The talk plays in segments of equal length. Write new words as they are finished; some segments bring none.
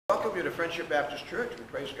welcome you to Friendship Baptist Church. We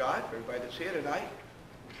praise God for everybody that's here tonight.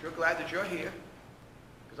 We're sure glad that you're here,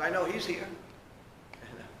 because I know He's here.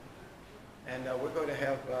 And we're going to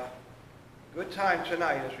have a good time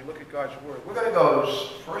tonight as we look at God's Word. We're going to go to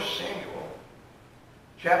 1 Samuel,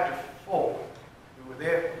 chapter 4. We were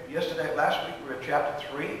there yesterday, last week we were at chapter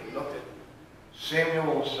 3. We looked at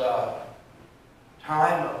Samuel's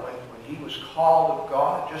time when he was called of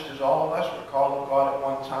God, just as all of us were called of God at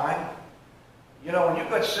one time. You know, when you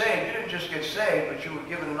got saved, you didn't just get saved, but you were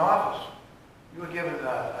given an office. You were given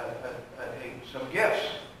some gifts.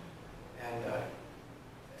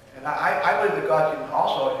 And I believe that God can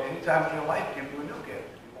also, at any time in your life, give you a new gift.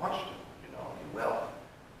 If He wants to, you know, He will.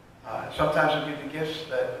 Sometimes He'll give you gifts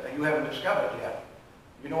that you haven't discovered yet.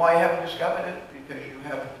 You know why you haven't discovered it? Because you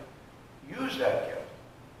haven't used that gift.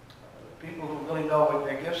 People who really know what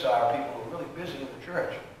their gifts are people who are really busy in the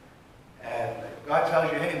church. And if God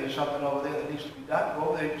tells you, hey, there's something over there that needs to be done, go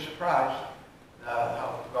over there and be surprised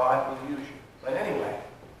how God will use you. But anyway,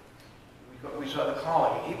 we saw the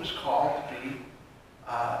calling. He was called to be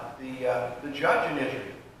the judge in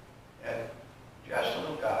Israel. And just a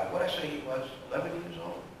little guy. What did I say he was? 11 years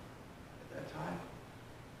old at that time?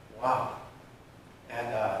 Wow.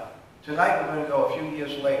 And tonight we're going to go a few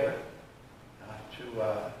years later to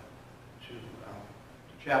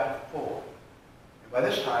chapter 4. And by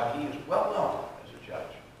this time, he is well known as a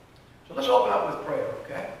judge. So let's open up with prayer,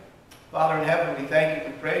 okay? Father in heaven, we thank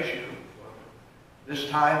you, we praise you for this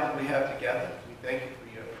time that we have together. We thank you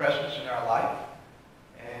for your presence in our life.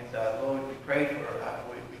 And Lord, we pray for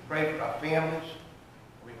our families.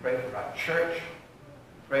 We pray for our church.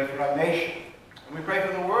 We pray for our nation. And we pray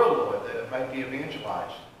for the world, Lord, that it might be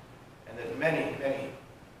evangelized. And that many, many,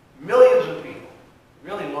 millions of people,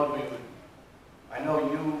 really, Lord, I know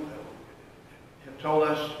you have told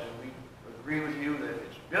us, and we agree with you, that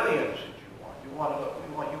it's billions that you want. You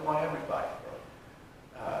want everybody,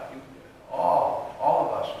 all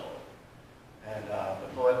of us, Lord. And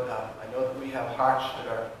but Lord, I know that we have hearts that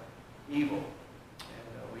are evil,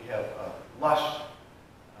 and we have lusts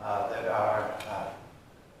that are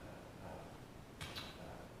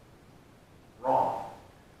wrong.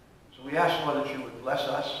 So we ask, Lord, that you would bless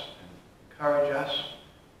us and encourage us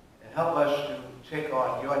and help us to take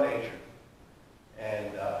on your nature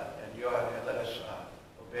and let us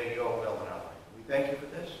obey your will in our life. We thank you for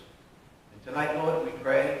this. And tonight, Lord, we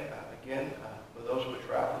pray again for those who are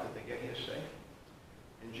traveling that they get here safe.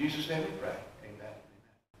 In Jesus' name we pray. Amen.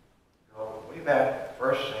 Go way back,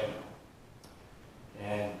 1 Samuel.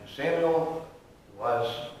 And Samuel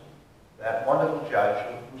was that wonderful judge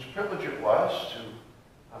whose privilege it was to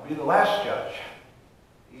be the last judge.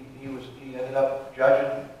 He ended up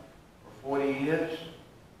judging for 40 years.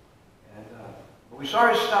 And but we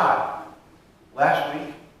saw his start last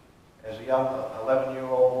week as a young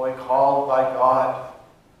 11-year-old boy called by God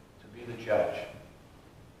to be the judge.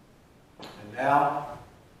 And now,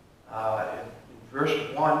 in verse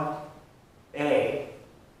 1a,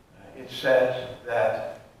 it says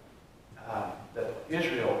that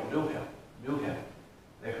Israel knew him.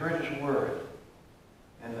 They heard his word.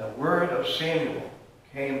 And the word of Samuel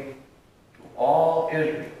came to all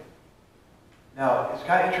Israel. Now, it's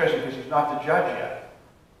kind of interesting because he's not the judge yet.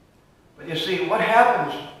 But you see, what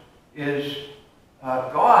happens is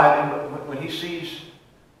God, when he sees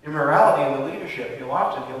immorality in the leadership,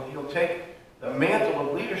 he'll take the mantle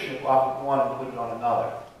of leadership off of one and put it on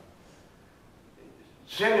another.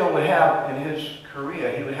 Samuel would have, in his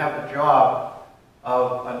career, he would have the job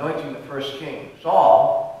of anointing the first king,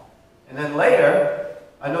 Saul, and then later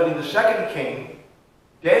anointing the second king,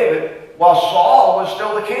 David, while Saul was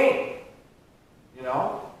still the king. You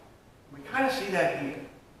know? We kind of see that here.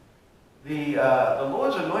 The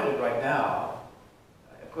Lord's anointed right now.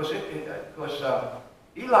 Of course,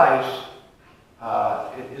 Eli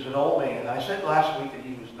is an old man. I said last week that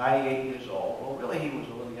he was 98 years old. Well, really, he was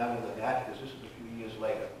a little younger than that because this is a few years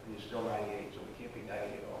later. He is still 98, so he can't be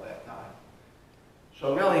 98 all that time.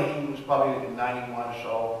 So really, he was probably 91 or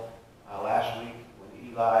so last week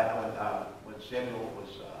when Samuel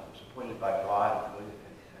was appointed by God and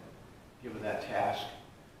given that task.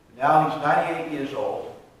 Now he's 98 years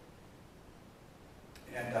old,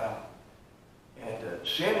 and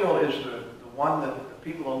Samuel is the one that the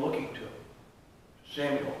people are looking to.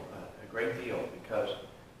 Samuel, a great deal, because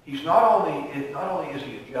he's not only is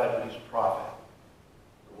he a judge, but he's a prophet.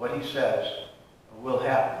 What he says will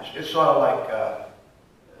happen. It's sort of like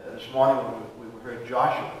this morning when we heard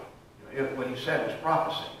Joshua. You know, what he said was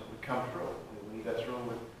prophecy. It would come true. When he got through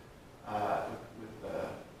with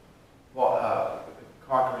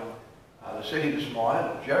conquering the city this morning,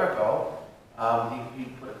 Jericho, he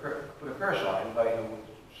put a curse on anybody who would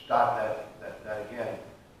start that again,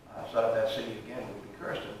 start up that city again, would be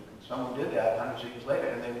cursed. And someone did that hundreds of years later,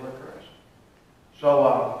 and they were cursed.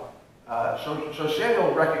 So, so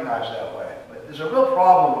Samuel recognized that way. But there's a real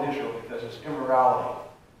problem with Israel because it's immorality.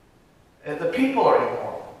 The people are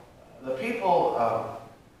immoral. The people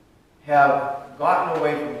have gotten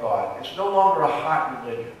away from God. It's no longer a heart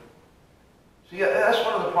religion. See, that's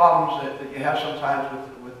one of the problems that you have sometimes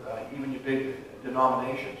with even your big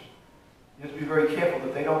denominations. You have to be very careful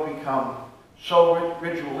that they don't become so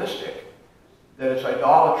ritualistic that it's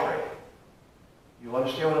idolatry. You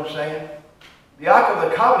understand what I'm saying? The Ark of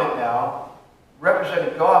the Covenant now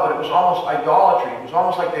represented God, but it was almost idolatry. It was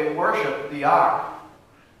almost like they worshiped the Ark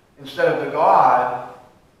instead of the God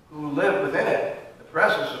who lived within it, the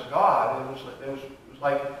presence of God. It was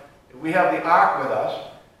like we have the Ark with us,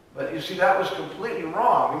 but you see that was completely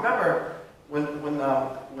wrong. Remember when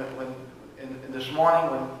in this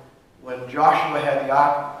morning when Joshua had the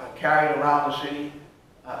Ark carried around the city,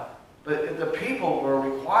 but the people were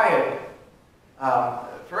required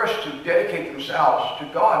first to dedicate themselves to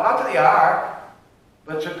God, not to the Ark,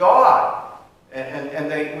 but to God. And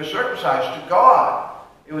they were circumcised to God.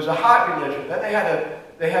 It was a heart religion. Then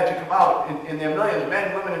they had to come out in their millions,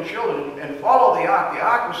 men, women, and children, and follow the Ark. The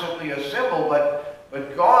Ark was simply a symbol,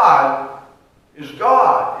 but God is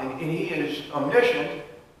God, and He is omniscient,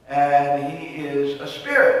 and He is a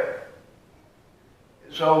spirit.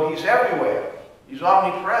 So He's everywhere. He's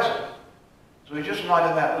omnipresent. So He's just not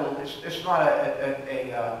in that little, it's not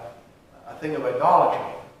a thing of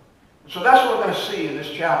idolatry. So that's what we're going to see in this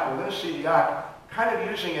chapter. We're going to see the Ark kind of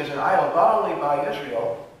using as an idol, not only by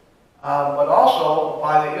Israel, but also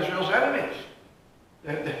by Israel's enemies.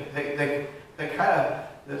 They kind of,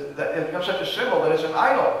 it becomes such a symbol that it's an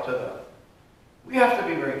idol to them. We have to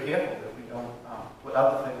be very careful that we don't put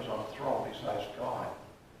other things on the throne besides God.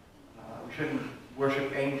 We shouldn't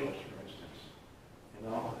worship angels, for instance. You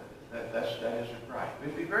know, that isn't right. We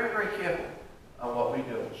have to be very, very careful of what we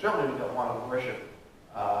do. Certainly we don't want to worship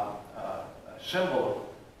a symbol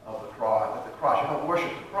of the cross. You don't worship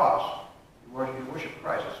the cross. You worship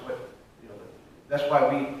Christ. That's what, you know. That's why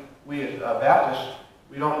we as Baptists,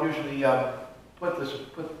 we don't usually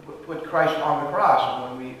put Christ on the cross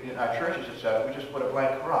when we in our churches, etc. We just put a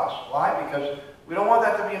blank cross. Why? Because we don't want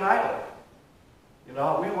that to be an idol. You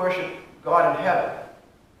know, we worship God in heaven,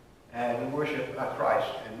 and we worship Christ,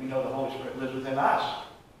 and we know the Holy Spirit lives within us.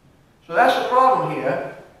 So that's the problem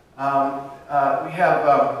here. We have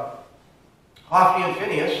Hophni and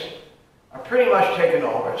Phinehas are pretty much taken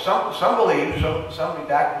over. Some believe, some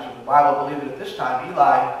redactors of the Bible believe that at this time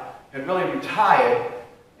Eli had really retired,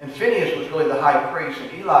 and Phinehas was really the high priest,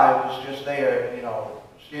 and Eli was just there, you know,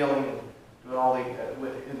 stealing and doing all the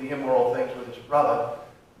immoral things with his brother.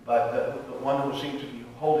 But the one who seemed to be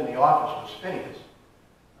holding the office was Phinehas.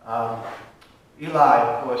 Eli,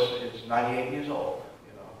 of course, is 98 years old,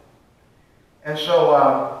 you know. And so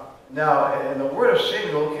now, and the word of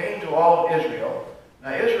Samuel came to all of Israel.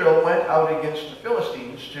 Now, Israel went out against the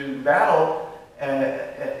Philistines to battle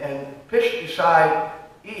and pitched beside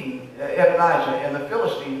Ebenezer, and the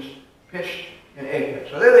Philistines pitched in Aphek.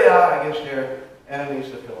 So there they are against their enemies,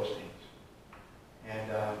 the Philistines.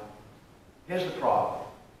 And here's the problem.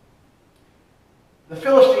 The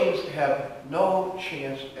Philistines have no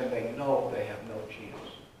chance, and they know they have no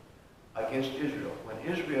chance against Israel. When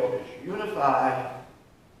Israel is unified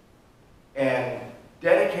and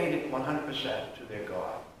dedicated 100% to their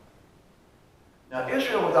God. Now,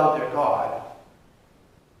 Israel without their God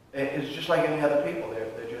is just like any other people.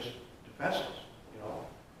 They're just defenseless. You know,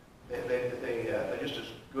 they're just as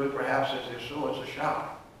good, perhaps, as their swords are sharp,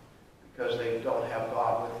 because they don't have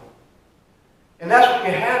God with them. And that's what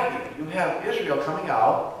you have here. You have Israel coming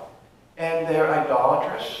out, and they're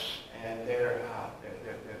idolatrous, and they're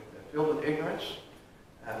filled with ignorance,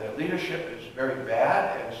 and their leadership is very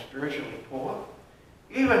bad and spiritually poor.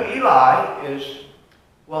 Even Eli is,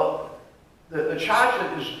 well, the charge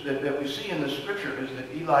that we see in the scripture is that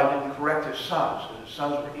Eli didn't correct his sons, because his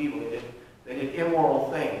sons were evil. They did immoral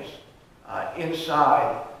things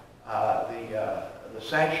inside the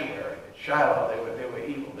sanctuary. Shiloh, they were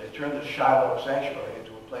evil. They turned the Shiloh sanctuary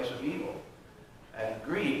into a place of evil and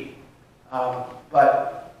greed.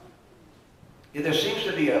 But there seems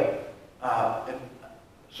to be an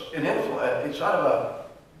influence, sort of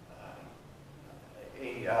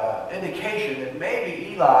a indication that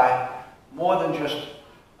maybe Eli more than just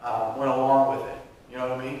went along with it. You know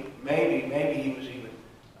what I mean? Maybe he was even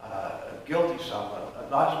guilty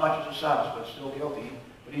somewhat, not as much as his sons, but still guilty.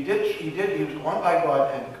 But he was warned by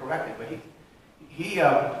God and corrected, but he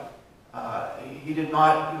was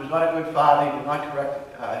not a good father. He did not correct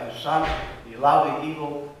his son. He allowed the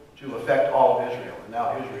evil to affect all of Israel. And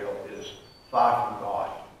now Israel is far from God.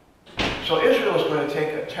 So Israel is going to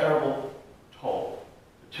take a terrible toll.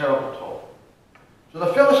 A terrible toll. So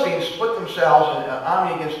the Philistines split themselves in an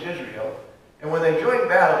army against Israel. And when they joined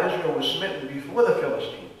battle, Israel was smitten before the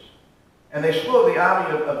Philistines. And they slew of the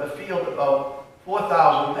army of the field about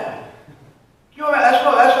 4,000 men. Do you remember? That's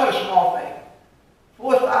not a small thing.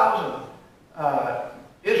 4,000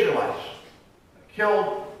 Israelites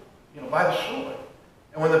killed, by the sword.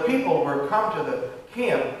 And when the people were come to the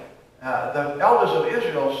camp, the elders of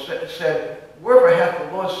Israel said, "Wherefore hath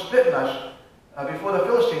the Lord smitten us before the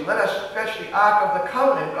Philistines? Let us fetch the ark of the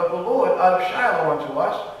covenant of the Lord out of Shiloh unto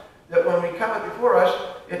us, that when we come before us,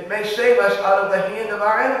 it may save us out of the hand of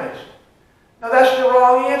our enemies." Now that's the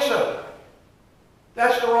wrong answer.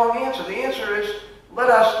 That's the wrong answer. The answer is, let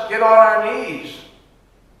us get on our knees.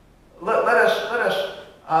 Let us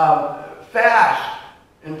fast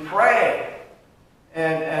and pray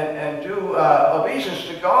and do obeisance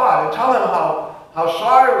to God and tell Him how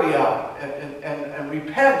sorry we are and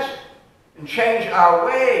repent and change our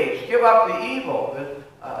ways. Give up the evil,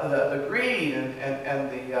 the greed and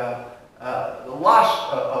the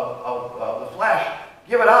lust of the flesh.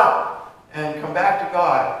 Give it up and come back to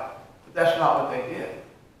God. But that's not what they did.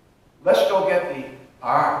 Let's go get the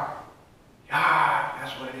ark. The ark,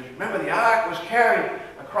 that's what it is. Remember, the ark was carried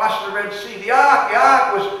across the Red Sea. The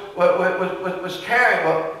ark was carried.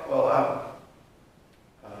 Well,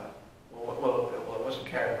 it wasn't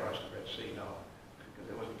carried across the Red Sea, no, because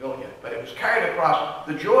it wasn't built yet. But it was carried across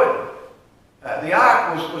the Jordan. The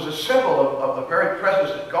ark was a symbol of the very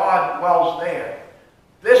presence that God dwells there.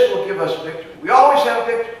 This will give us victory. We always have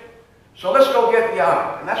victory. So let's go get the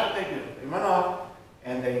ark. And that's what they do. They run off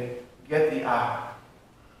and they get the ark.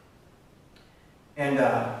 And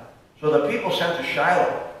so the people sent to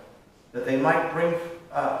Shiloh that they might bring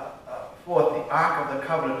forth the ark of the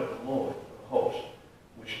covenant of the Lord of hosts,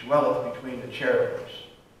 which dwelleth between the cherubims,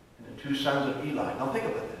 and the two sons of Eli. Now think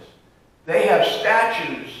about this. They have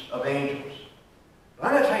statues of angels. But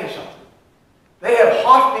I'm going to tell you something. They have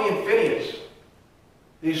Hophni and Phinehas,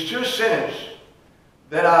 these two sinners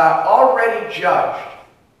that are already judged.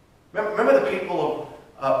 Remember the people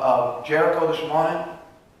of Jericho this morning?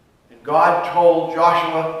 And God told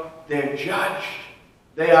Joshua, they're judged.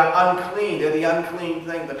 They are unclean. They're the unclean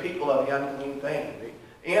thing. The people are the unclean thing.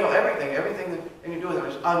 Everything that you do with them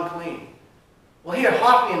is unclean. Well, here,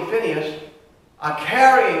 Hophni and Phinehas are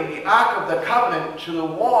carrying the Ark of the Covenant to the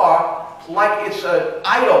war like it's an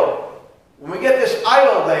idol. When we get this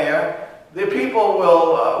idol there, the people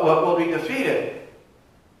will be defeated.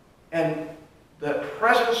 And the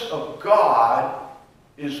presence of God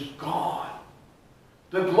is gone.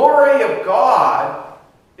 The glory of God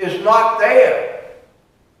is not there.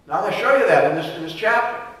 Now I'm going to show you that in this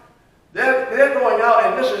chapter. They're going out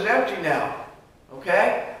and this is empty now.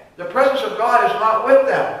 Okay? The presence of God is not with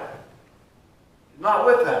them. Not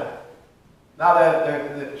with them. Now,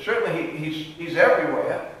 certainly he's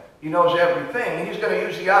everywhere. He knows everything. And he's going to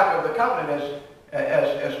use the Ark of the Covenant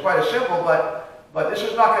as quite a symbol, but this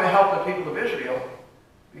is not going to help the people of Israel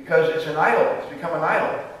because it's an idol. It's become an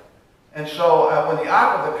idol. And so when the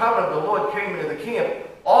Ark of the Covenant of the Lord came into the camp,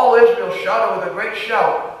 all Israel shouted with a great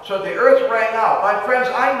shout, so the earth rang out. My friends,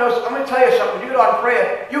 I'm going to tell you something. When you get on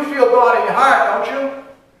prayer, you feel God in your heart, don't you?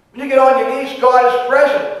 When you get on your knees, God is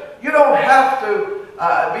present. You don't have to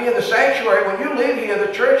be in the sanctuary. When you leave here,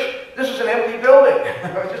 the church, this is an empty building.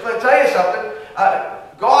 Just let me tell you something.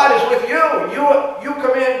 God is with you. You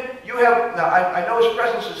come in. You have. Now I know His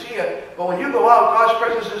presence is here, but when you go out, God's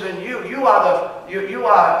presence is in you. You are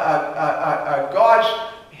God's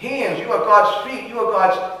hands. You are God's feet. You are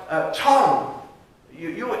God's tongue.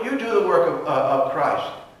 You do the work of Christ.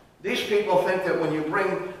 These people think that when you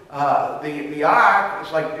bring the ark,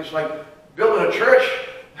 it's like building a church.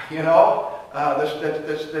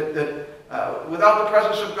 Without the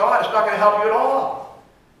presence of God, it's not going to help you at all.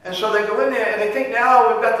 And so they go in there and they think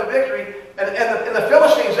now we've got the victory. And the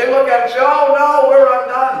Philistines, they look at it and say, "Oh no, we're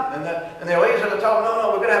undone." And their ladies have to tell them, "No,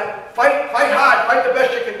 we're going to have fight hard, fight the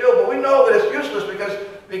best you can do." But we know that it's useless because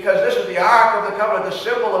this is the Ark of the Covenant, the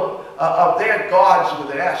symbol of their gods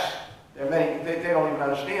with an S. There are many, they don't even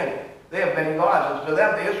understand it. They have many gods. And to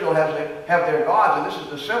them, the Israel have their gods, and this is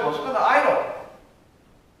the symbol. It's not the idol.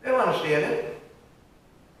 They don't understand it.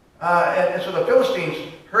 And so the Philistines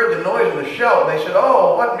heard the noise of the shout, and they said,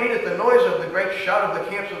 "Oh, what meaneth the noise of the great shout of the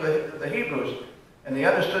camps of the Hebrews?" And they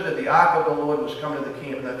understood that the ark of the Lord was come to the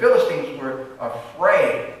camp. And the Philistines were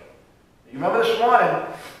afraid. You remember this morning,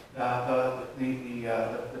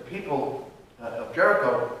 the people of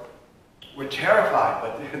Jericho were terrified,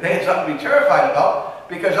 but they had something to be terrified about,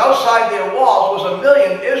 because outside their walls was 1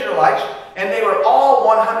 million Israelites, and they were all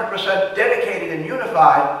 100% dedicated and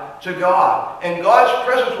unified to God. And God's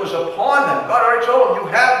presence was upon them. God already told them,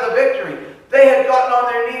 you have the victory. They had gotten on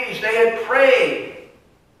their knees. They had prayed.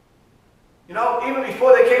 You know, even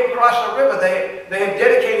before they came across the river, they had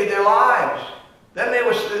dedicated their lives. Then they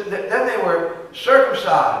were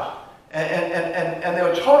circumcised. And they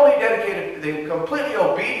were totally dedicated. They were completely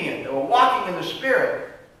obedient. They were walking in the Spirit.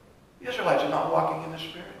 The Israelites are not walking in the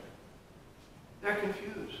Spirit. They're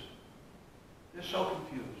confused. They're so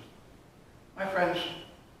confused. My friends,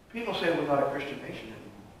 people say we're not a Christian nation anymore.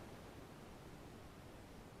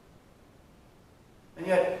 And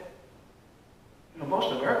yet, you know,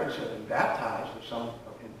 most Americans have been baptized or some,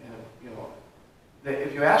 you know,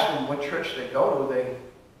 if you ask them what church they go to, they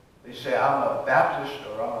say, I'm a Baptist,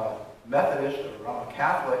 or I'm a Methodist, or I'm a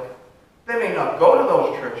Catholic. They may not go to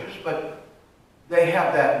those churches, but they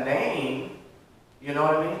have that name. You know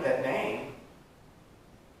what I mean? That name.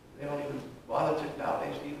 They don't even bother to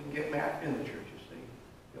nowadays to even get married in the churches.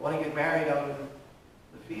 They want to get married out in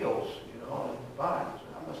the fields, you know, in the barns.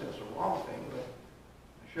 And I'm not saying it's a wrong thing, but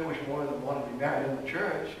I sure wish more of them wanted to be married in the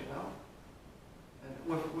church, you know. And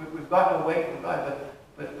we've gotten away from God,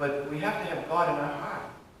 but we have to have God in our heart.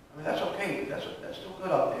 I mean, that's okay. That's still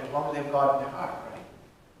good out there, as long as they have God in their heart, right?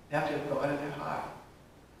 They have to have God in their heart.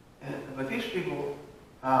 But these people,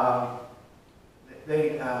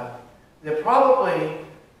 they're probably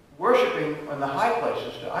worshiping in the high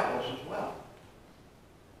places to idols as well.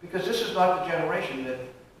 Because this is not the generation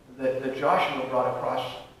that Joshua brought across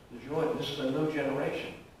the Jordan. This is a new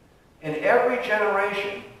generation. And every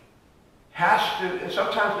generation has to, and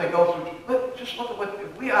sometimes they go through, just look at what,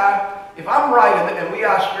 if I'm right and we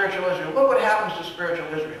are spiritual Israel, look what happens to spiritual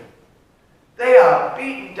Israel. They are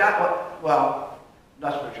beaten down, well,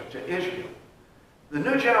 not spiritual, to Israel. The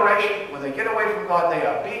new generation, when they get away from God, they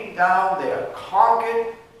are beaten down, they are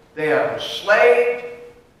conquered, they are enslaved,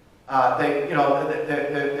 their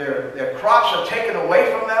crops are taken away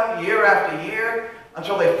from them year after year,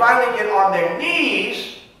 until they finally get on their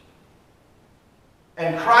knees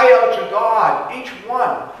and cry out to God. Each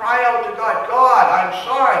one, cry out to God. God, I'm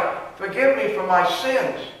sorry. Forgive me for my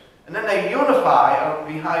sins. And then they unify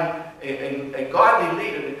behind a godly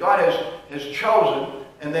leader that God has chosen,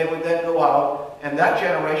 and they would then go out, and that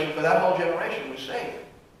generation, for that whole generation, was saved.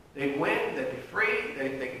 They'd win, they'd be free,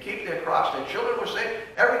 they could keep their crops, their children were safe,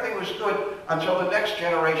 everything was good until the next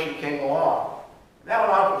generation came along. And that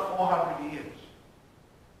went on for 400 years.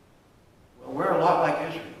 Well, we're a lot like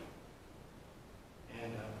Israel.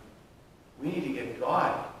 And we need to get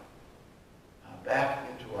God back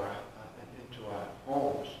into our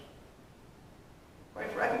homes.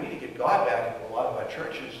 Quite frankly, we need to get God back into a lot of our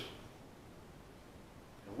churches.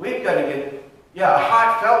 And we've got to get, a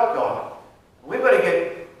heartfelt God. We've got to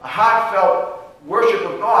get a heartfelt worship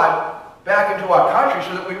of God back into our country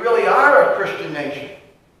so that we really are a Christian nation.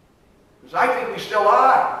 Because I think we still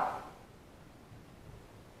are.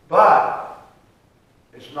 But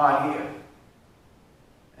it's not here.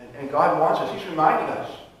 And God wants us. He's reminded us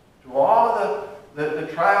through all of the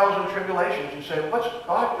trials and tribulations. You say, what's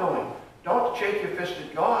God doing? Don't shake your fist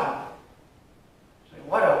at God. Say,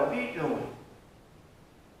 what are we doing?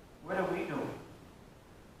 What are we doing?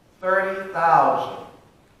 30,000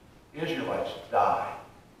 Israelites died.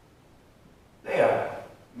 They are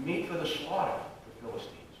meat for the slaughter for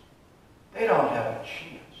Philistines. They don't have a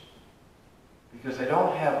chance because they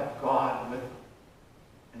don't have God with them.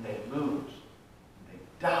 And they lose. And they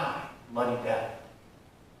die bloody death.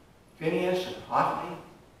 Phineas and Hophni,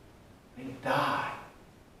 they die.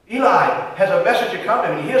 Eli has a message to come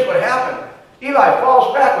to him, and here's what happened. Eli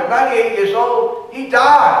falls backward, 98 years old. He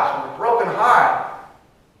dies with a broken heart,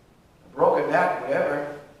 a broken neck,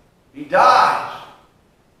 whatever. He dies.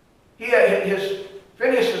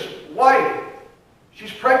 Phineas' wife,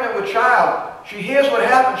 she's pregnant with child. She hears what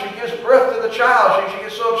happened. She gives birth to the child. She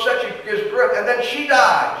gets so upset she gives birth, and then she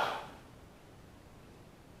dies.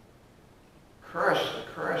 The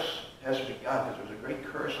curse has begun, because there was a great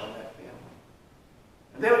curse on that family.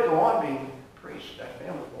 And they would go on being priests. That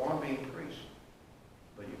family would go on being priests.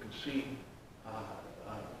 But you can see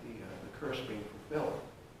the curse being fulfilled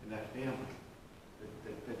in that family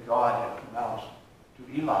that God had pronounced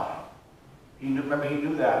to Eli. He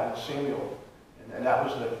knew that with Samuel. And that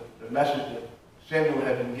was the message that Samuel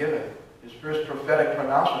had been given. His first prophetic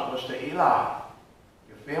pronouncement was to Eli.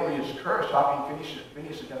 Your family is cursed.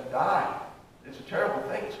 Phineas is going to die. It's a terrible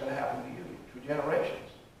thing that's going to happen to you through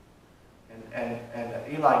generations. And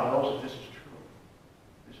Eli knows that this is true.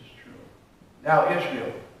 This is true. Now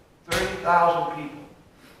Israel, 30,000 people.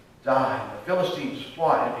 died. The Philistines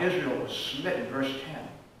fought, and Israel was smitten, verse 10.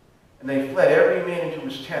 And they fled, every man into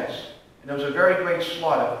his tents. And there was a very great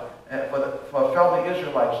slaughter, for fell the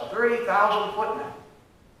Israelites, 30,000 footmen.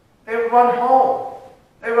 They run home.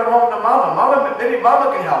 They run home to Mama. Maybe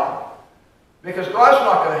Mama can help them. Because God's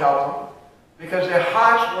not going to help them. Because their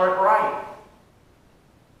hearts weren't right.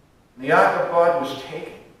 And the ark of God was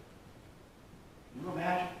taken. Can you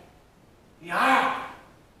imagine? The ark.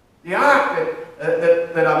 The ark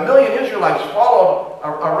that a million Israelites followed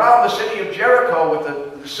around the city of Jericho with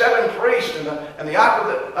the 7 priests and the ark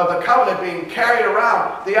of the covenant being carried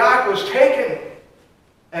around. The ark was taken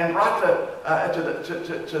and brought to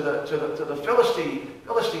the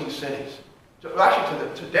Philistine cities.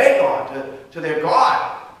 Actually to Dagon, to their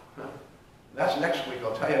God. That's next week,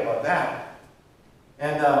 I'll tell you about that.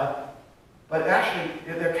 And but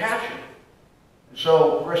actually, they're captured. And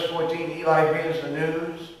so, verse 14, Eli hears the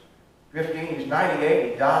news. 15, he's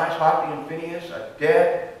 98, he dies. Hophni and Phinehas are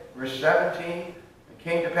dead. Verse 17, it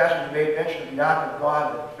came to pass when he made mention of the ark of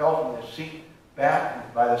God that fell from his seat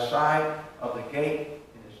back by the side of the gate,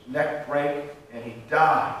 and his neck brake, and he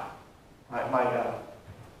died. My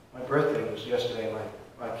birthday was yesterday.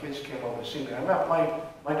 My kids came over to see me. I met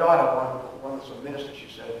my daughter, one of the ministers. She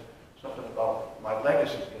said something about my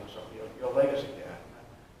legacy, something, your legacy, Dad.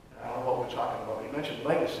 And I don't know what we're talking about. He mentioned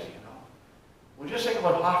legacy, Well, just think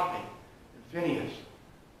about Hophni and Phinehas.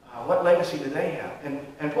 What legacy did they have?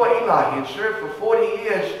 And poor Eli, he had served for 40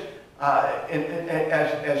 years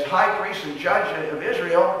as high priest and judge of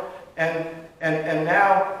Israel, and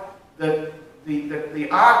now the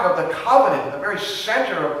Ark of the Covenant, the very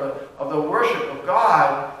center of the worship of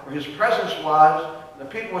God, where His presence was. The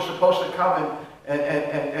people were supposed to come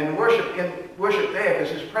and worship there because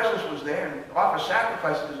His presence was there, and offer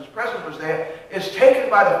sacrifices because His presence was there, is taken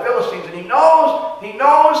by the Philistines. And he knows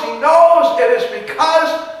it is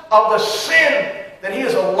because of the sin that he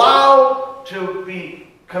is allowed to be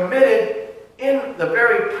committed in the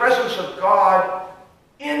very presence of God,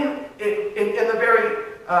 in the very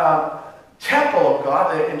temple of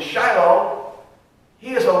God, in Shiloh.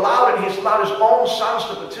 He is allowed it. He's allowed his own sons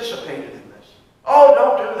to participate in this. Oh,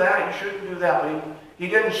 don't do that. You shouldn't do that. But he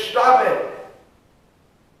didn't stop it.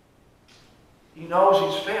 He knows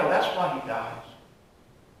he's failed. That's why he dies.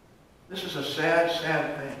 This is a sad,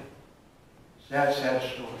 sad thing. Sad, sad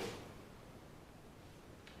story.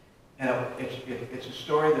 And it's a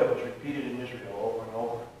story that was repeated in Israel over and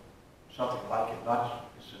over. Something like it, not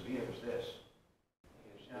as severe as this.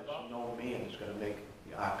 There's no man that's going to make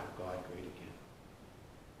the Ark of God great again.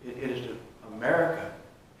 It is that America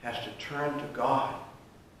has to turn to God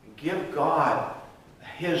and give God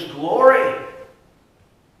His glory.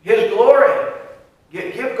 His glory.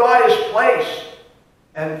 Give God His place.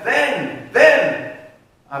 And then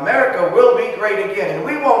America will be great again. And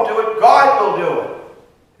we won't do it. God will do it.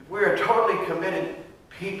 If we are totally committed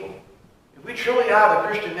people. If we truly are the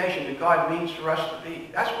Christian nation that God means for us to be.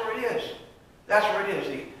 That's where it is. That's where it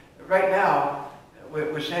is. Right now,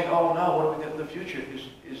 we're saying, oh no, the future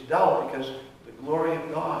is dull because the glory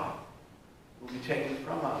of God will be taken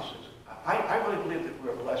from us. I really believe that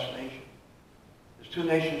we're a blessed nation. There's two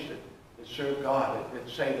nations that serve God, that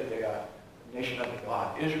say that they are a nation under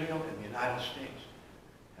God, Israel and the United States.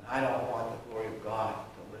 And I don't want the glory of God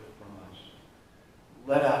to live from us.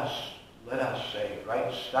 Let us say,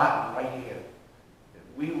 starting right here, that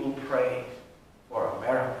we will pray for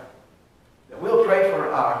America. That we'll pray for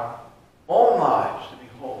our own lives to be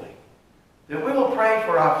holy. That we will pray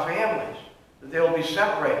for our families, that they will be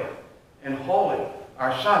separated and holy.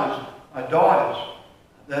 Our sons, our daughters,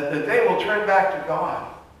 that they will turn back to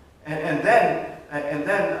God. And then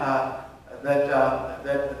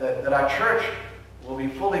that our church will be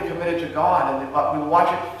fully committed to God, and we will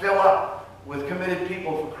watch it fill up with committed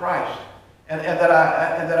people for Christ. And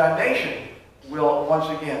that our nation will once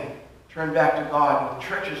again turn back to God with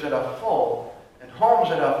churches that are full and homes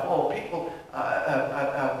that are full, people,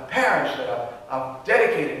 parents that are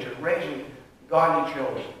dedicated to raising godly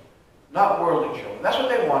children, not worldly children. That's what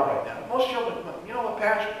they want right now. Most children, you know what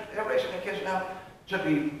parents, they're raising their kids now? To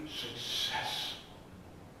be successful.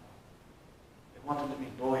 They want them to be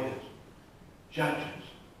lawyers, judges,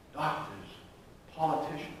 doctors,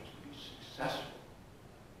 politicians, to be successful.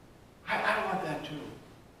 I want that too.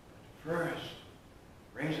 But first,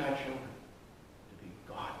 raise our children to be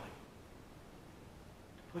godly.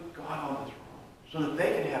 To put God on the throne so that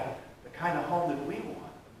they can have the kind of home that we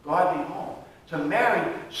want, a godly home. To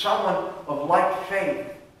marry someone of like faith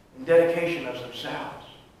and dedication as themselves.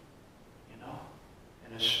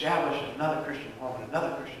 And establish another Christian home, and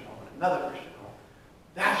another Christian home, and another Christian home.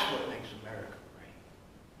 That's what makes America great.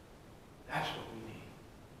 That's what we need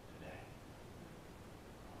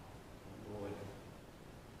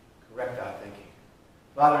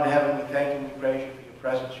Father in heaven, we thank you and we praise you for your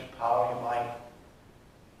presence, your power, your might.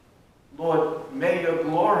 Lord, may your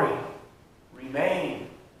glory remain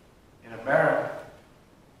in America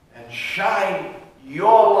and shine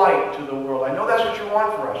your light to the world. I know that's what you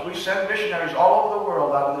want for us. We send missionaries all over the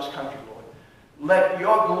world out of this country, Lord. Let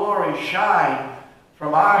your glory shine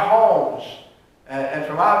from our homes and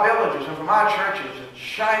from our villages and from our churches and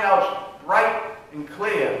shine out bright and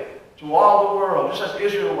clear to all the world, just as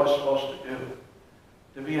Israel was supposed to do,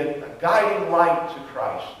 to be a guiding light to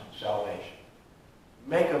Christ and salvation.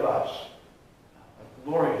 Make of us a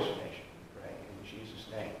glorious nation, we pray, in Jesus'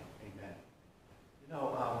 name. Amen. You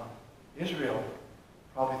know, Israel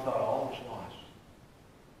probably thought all was lost.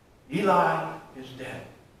 Eli is dead.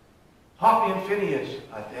 Hophni and Phinehas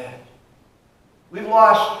are dead. We've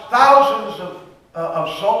lost thousands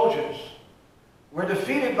of soldiers. We're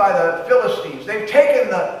defeated by the Philistines. They've taken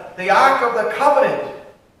the Ark of the Covenant.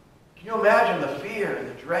 Can you imagine the fear and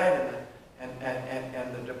the dread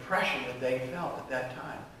and the depression that they felt at that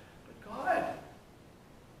time? But God,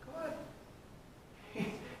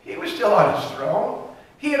 he was still on his throne.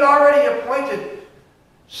 He had already appointed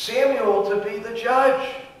Samuel to be the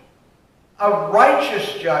judge. A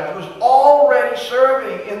righteous judge was already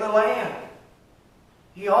serving in the land.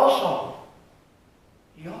 He also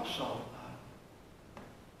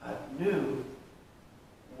knew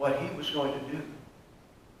what he was going to do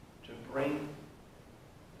to bring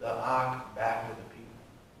the ark back to the people.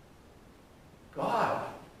 God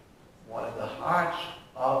wanted the hearts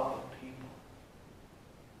of the people.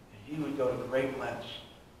 And he would go to great lengths,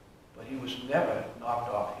 but he was never knocked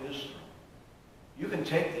off his throne. You can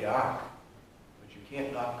take the ark, but you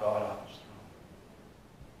can't knock God off his throne.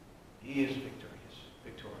 He is victorious.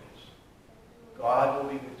 God will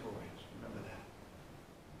be victorious. Remember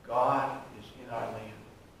that. God is in our land.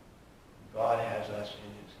 God has us in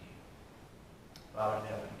his hand. Father in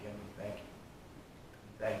heaven, again, we thank you.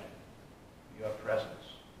 We thank you for your presence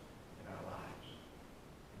in our lives.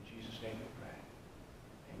 In Jesus' name we pray.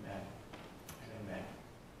 Amen and amen.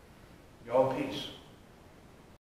 Go in peace.